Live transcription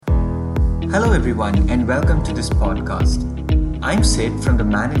Hello everyone and welcome to this podcast. I'm Sid from the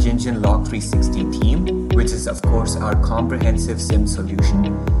Manage Engine Log 360 team, which is of course our comprehensive SIEM solution.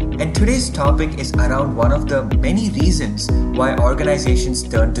 And today's topic is around one of the many reasons why organizations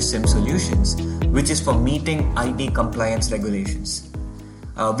turn to SIEM solutions, which is for meeting IT compliance regulations.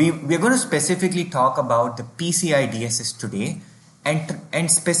 We're going to specifically talk about the PCI DSS today and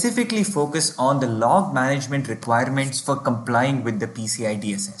specifically focus on the log management requirements for complying with the PCI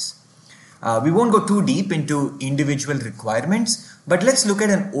DSS. We won't go too deep into individual requirements, but let's look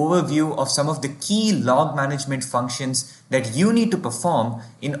at an overview of some of the key log management functions that you need to perform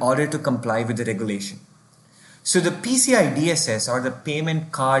in order to comply with the regulation. So the PCI DSS, or the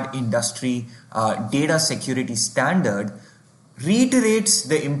Payment Card Industry Data Security Standard, reiterates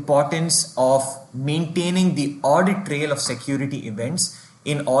the importance of maintaining the audit trail of security events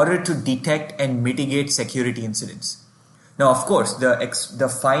in order to detect and mitigate security incidents. Now, of course,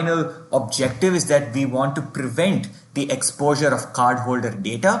 the final objective is that we want to prevent the exposure of cardholder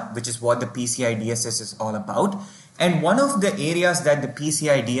data, which is what the PCI DSS is all about. And one of the areas that the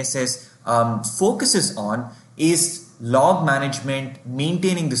PCI DSS focuses on is log management,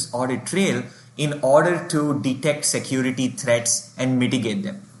 maintaining this audit trail in order to detect security threats and mitigate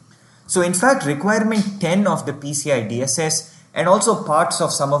them. So in fact, requirement 10 of the PCI DSS and also parts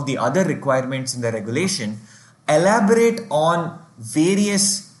of some of the other requirements in the regulation elaborate on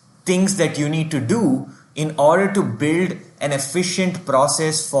various things that you need to do in order to build an efficient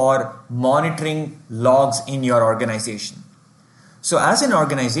process for monitoring logs in your organization. So as an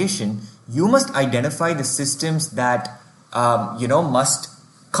organization, you must identify the systems that must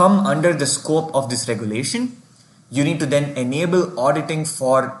come under the scope of this regulation. You need to then enable auditing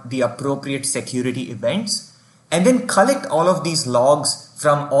for the appropriate security events and then collect all of these logs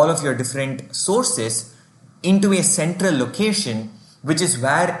from all of your different sources into a central location, which is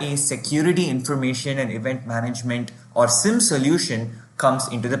where a security information and event management or SIEM solution comes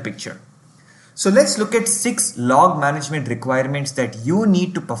into the picture. So let's look at 6 log management requirements that you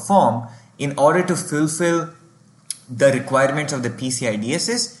need to perform in order to fulfill the requirements of the PCI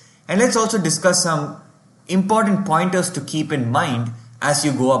DSS. And let's also discuss some important pointers to keep in mind as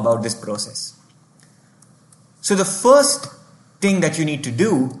you go about this process. So the first thing that you need to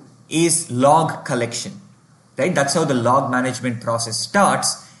do is log collection. Right? That's how the log management process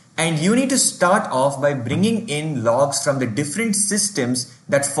starts. And you need to start off by bringing in logs from the different systems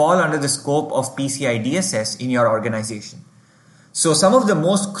that fall under the scope of PCI DSS in your organization. So some of the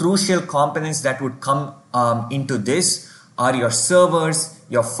most crucial components that would come into this are your servers,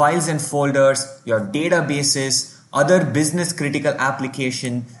 your files and folders, your databases, other business critical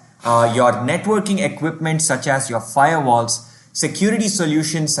application, your networking equipment such as your firewalls, security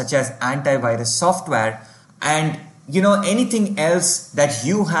solutions such as antivirus software, and anything else that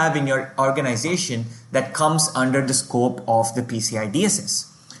you have in your organization that comes under the scope of the PCI DSS.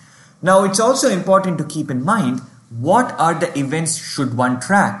 Now, it's also important to keep in mind what are the events should one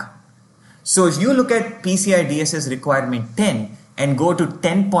track. So if you look at PCI DSS requirement 10 and go to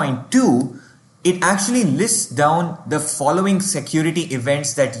 10.2, it actually lists down the following security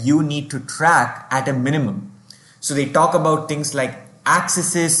events that you need to track at a minimum. So they talk about things like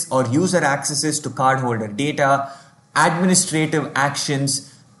accesses or user accesses to cardholder data, administrative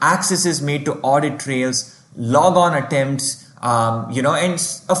actions, accesses made to audit trails, logon attempts, and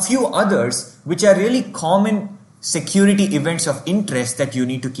a few others, which are really common security events of interest that you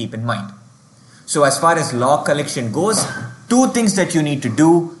need to keep in mind. So as far as log collection goes, 2 things that you need to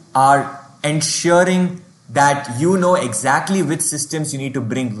do are ensuring that you know exactly which systems you need to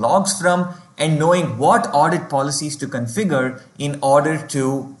bring logs from and knowing what audit policies to configure in order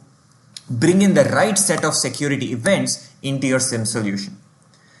to bring in the right set of security events into your SIEM solution.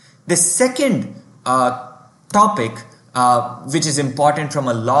 The second topic, which is important from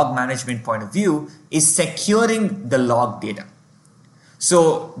a log management point of view, is securing the log data.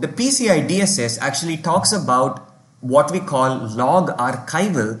 So the PCI DSS actually talks about what we call log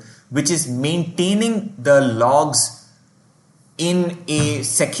archival, which is maintaining the logs in a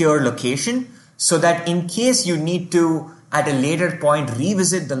secure location so that in case you need to at a later point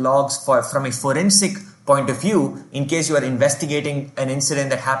revisit the logs from a forensic point of view, in case you are investigating an incident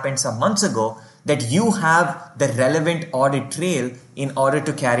that happened some months ago, that you have the relevant audit trail in order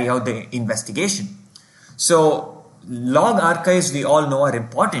to carry out the investigation. So log archives, we all know, are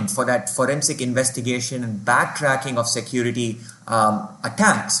important for that forensic investigation and backtracking of security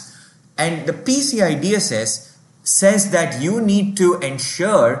attacks. And the PCI DSS says that you need to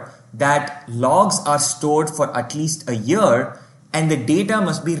ensure that logs are stored for at least a year and the data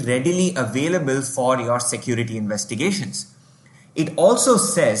must be readily available for your security investigations. It also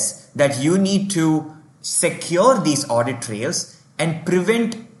says that you need to secure these audit trails and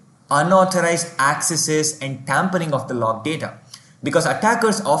prevent unauthorized accesses and tampering of the log data. Because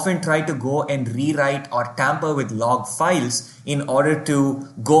attackers often try to go and rewrite or tamper with log files in order to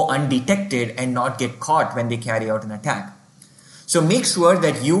go undetected and not get caught when they carry out an attack. So make sure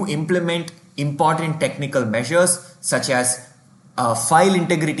that you implement important technical measures such as file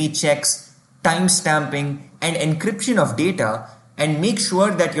integrity checks, timestamping, and encryption of data, and make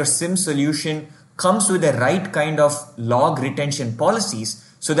sure that your SIEM solution comes with the right kind of log retention policies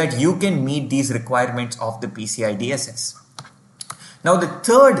so that you can meet these requirements of the PCI DSS. Now, the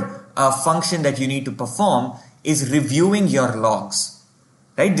third function that you need to perform is reviewing your logs,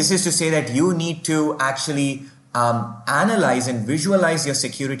 right? This is to say that you need to actually analyze and visualize your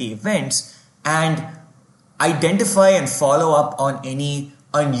security events and identify and follow up on any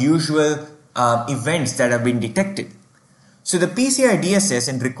unusual events that have been detected. So the PCI DSS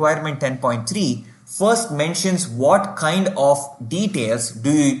in requirement 10.3 first mentions what kind of details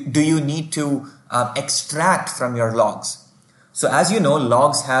do you need to extract from your logs. So as you know,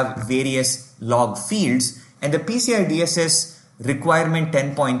 logs have various log fields, and the PCI DSS requirement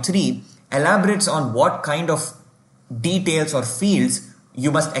 10.3 elaborates on what kind of details or fields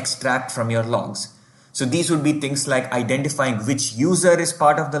you must extract from your logs. So these would be things like identifying which user is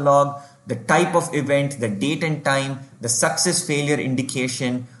part of the log, the type of event, the date and time, the success failure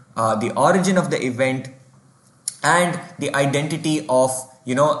indication, the origin of the event, and the identity of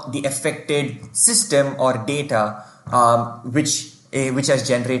the affected system or data which has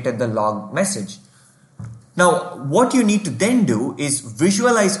generated the log message. Now, what you need to then do is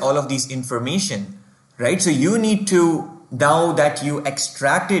visualize all of these information, right? So you need to, now that you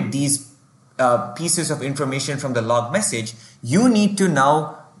extracted these pieces of information from the log message, you need to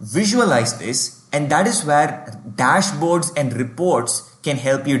now visualize this, and that is where dashboards and reports can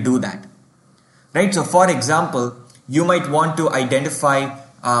help you do that, right? So for example, you might want to identify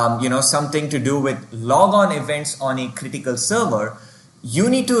something to do with logon events on a critical server. You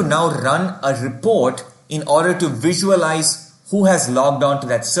need to now run a report in order to visualize who has logged on to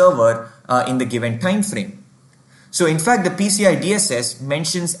that server in the given time frame. So in fact, the PCI DSS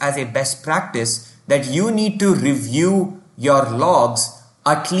mentions as a best practice that you need to review your logs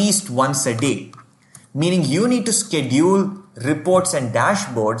at least once a day, meaning you need to schedule reports and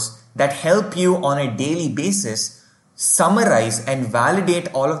dashboards that help you on a daily basis summarize and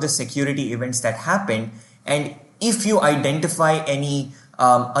validate all of the security events that happened. And if you identify any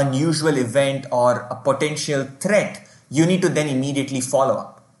unusual event or a potential threat, you need to then immediately follow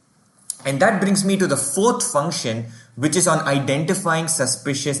up. And that brings me to the fourth function, which is on identifying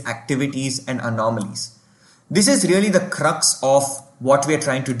suspicious activities and anomalies. This is really the crux of what we are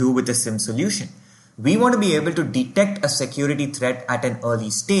trying to do with the SIEM solution. We want to be able to detect a security threat at an early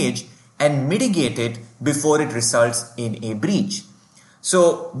stage and mitigate it before it results in a breach.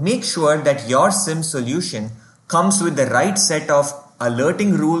 So make sure that your SIEM solution comes with the right set of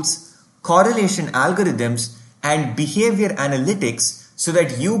alerting rules, correlation algorithms, and behavior analytics so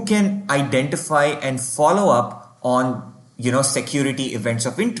that you can identify and follow up on security events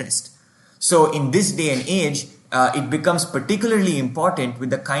of interest. So in this day and age, it becomes particularly important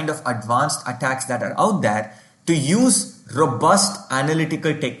with the kind of advanced attacks that are out there to use robust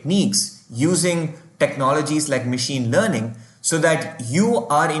analytical techniques using technologies like machine learning so that you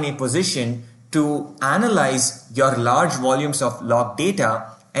are in a position to analyze your large volumes of log data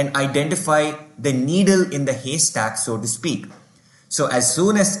and identify the needle in the haystack, so to speak. So as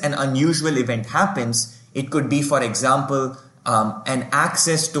soon as an unusual event happens, it could be, for example, an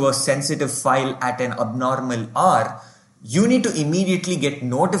access to a sensitive file at an abnormal hour, you need to immediately get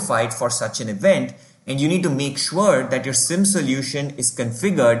notified for such an event, and you need to make sure that your SIEM solution is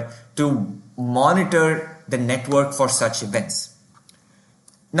configured to monitor the network for such events.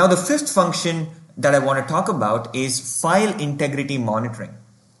 Now, the fifth function that I want to talk about is file integrity monitoring.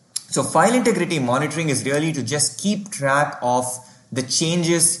 So file integrity monitoring is really to just keep track of the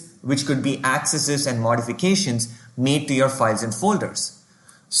changes, which could be accesses and modifications made to your files and folders.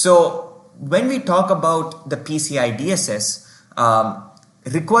 So when we talk about the PCI DSS,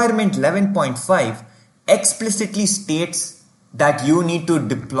 requirement 11.5 explicitly states that you need to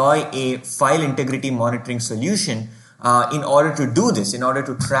deploy a file integrity monitoring solution in order to do this, in order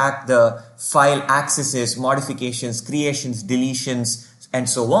to track the file accesses, modifications, creations, deletions, and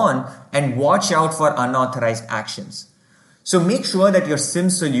so on, and watch out for unauthorized actions. So make sure that your SIEM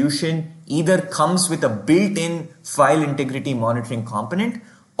solution either comes with a built-in file integrity monitoring component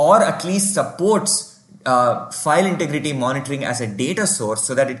or at least supports file integrity monitoring as a data source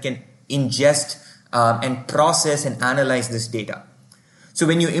so that it can ingest and process and analyze this data. So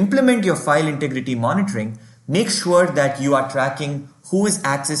when you implement your file integrity monitoring, make sure that you are tracking who is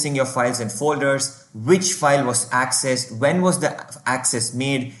accessing your files and folders, which file was accessed, when was the access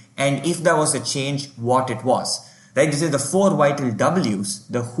made, and if there was a change, what it was. Right? This is the 4 vital W's,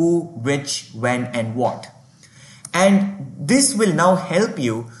 the who, which, when, and what. And this will now help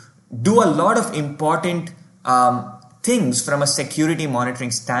you do a lot of important things from a security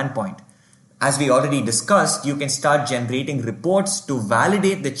monitoring standpoint. As we already discussed, you can start generating reports to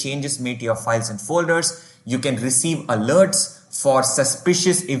validate the changes made to your files and folders. You can receive alerts for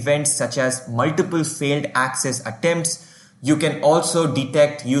suspicious events such as multiple failed access attempts. You can also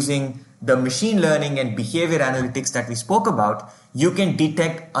detect, using the machine learning and behavior analytics that we spoke about, you can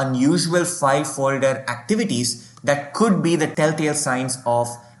detect unusual file folder activities that could be the telltale signs of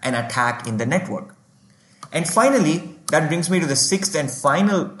an attack in the network. And finally, that brings me to the 6th and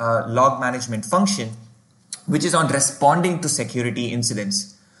final log management function, which is on responding to security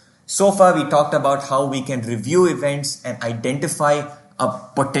incidents. So far, we talked about how we can review events and identify a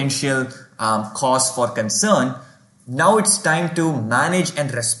potential cause for concern. Now it's time to manage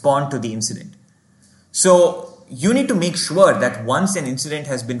and respond to the incident. So you need to make sure that once an incident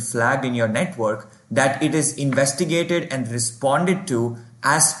has been flagged in your network, that it is investigated and responded to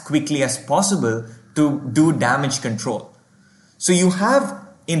as quickly as possible to do damage control. So you have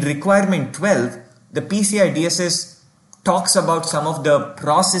in requirement 12, the PCI DSS talks about some of the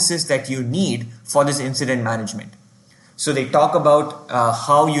processes that you need for this incident management. So they talk about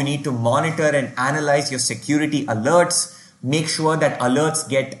how you need to monitor and analyze your security alerts, make sure that alerts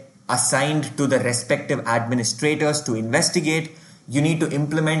get assigned to the respective administrators to investigate. You need to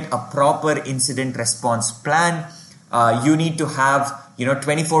implement a proper incident response plan. You need to have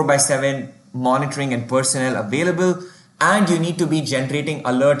 24/7 monitoring and personnel available, and you need to be generating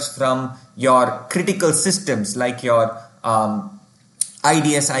alerts from your critical systems like your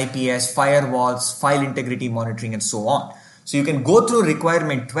IDS, IPS, firewalls, file integrity monitoring, and so on. So you can go through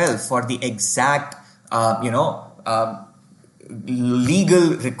requirement 12 for the exact,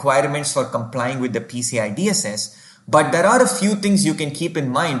 legal requirements for complying with the PCI DSS. But there are a few things you can keep in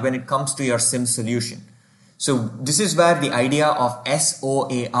mind when it comes to your SIEM solution. So this is where the idea of SOAR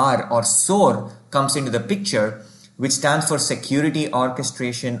or SOAR comes into the picture, which stands for Security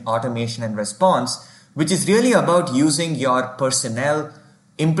Orchestration, Automation, and Response, which is really about using your personnel,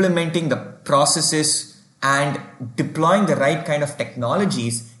 implementing the processes, and deploying the right kind of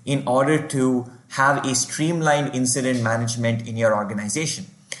technologies in order to have a streamlined incident management in your organization.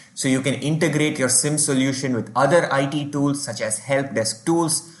 So you can integrate your SIEM solution with other IT tools such as help desk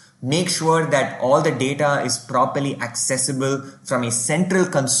tools. Make sure that all the data is properly accessible from a central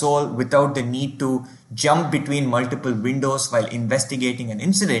console without the need to jump between multiple windows while investigating an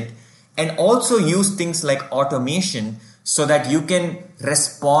incident. And also use things like automation so that you can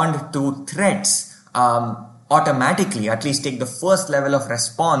respond to threats automatically, at least take the first level of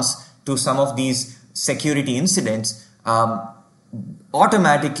response to some of these security incidents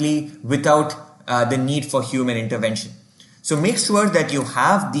automatically without the need for human intervention. So make sure that you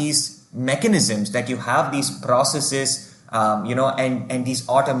have these mechanisms, that you have these processes, and these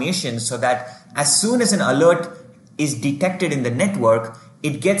automations so that as soon as an alert is detected in the network,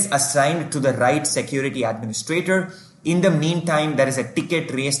 it gets assigned to the right security administrator. In the meantime, there is a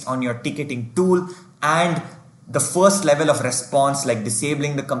ticket raised on your ticketing tool, and the first level of response, like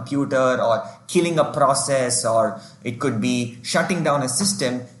disabling the computer or killing a process, or it could be shutting down a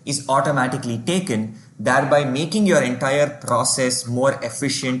system, is automatically taken, thereby making your entire process more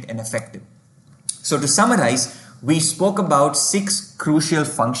efficient and effective. So to summarize, we spoke about 6 crucial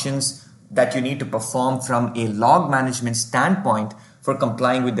functions that you need to perform from a log management standpoint for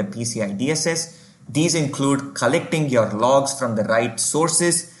complying with the PCI DSS. These include collecting your logs from the right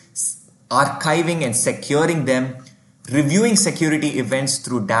sources, archiving and securing them, reviewing security events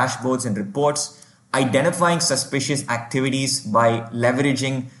through dashboards and reports, identifying suspicious activities by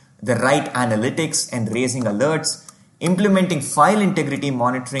leveraging the right analytics and raising alerts, implementing file integrity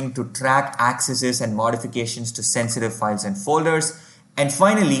monitoring to track accesses and modifications to sensitive files and folders, and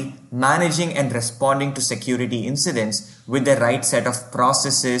finally, managing and responding to security incidents with the right set of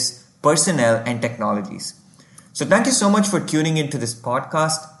processes, personnel, and technologies. So thank you so much for tuning into this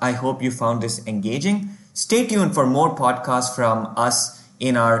podcast. I hope you found this engaging. Stay tuned for more podcasts from us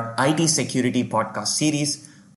in our IT security podcast series.